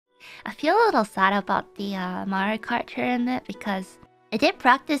I feel a little sad about the Mario Kart tournament because I did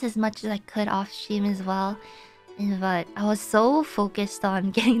practice as much as I could off stream as well, but I was so focused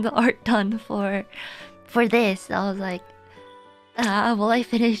on getting the art done for this. I was like, will I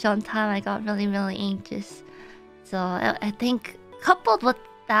finish on time? I got really anxious. So I think coupled with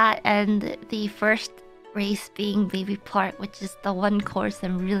that and the first race being Baby Park, which is the one course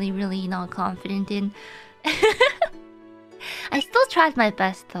I'm really not confident in. I still tried my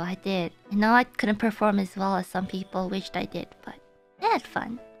best though, I did. I know I couldn't perform as well as some people wished I did, but I had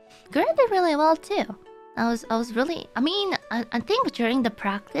fun. Gura did really well too. I was really, I mean, I think during the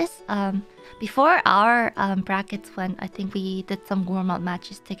practice, before our brackets went, I think we did some warm-up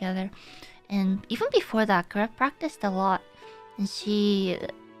matches together. And even before that, Gura practiced a lot. And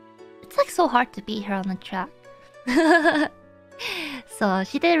it's like so hard to beat her on the track. So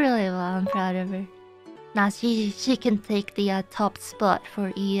she did really well, I'm proud of her. Now she can take the top spot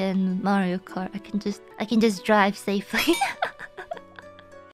for Ian Mario Kart. I can just drive safely.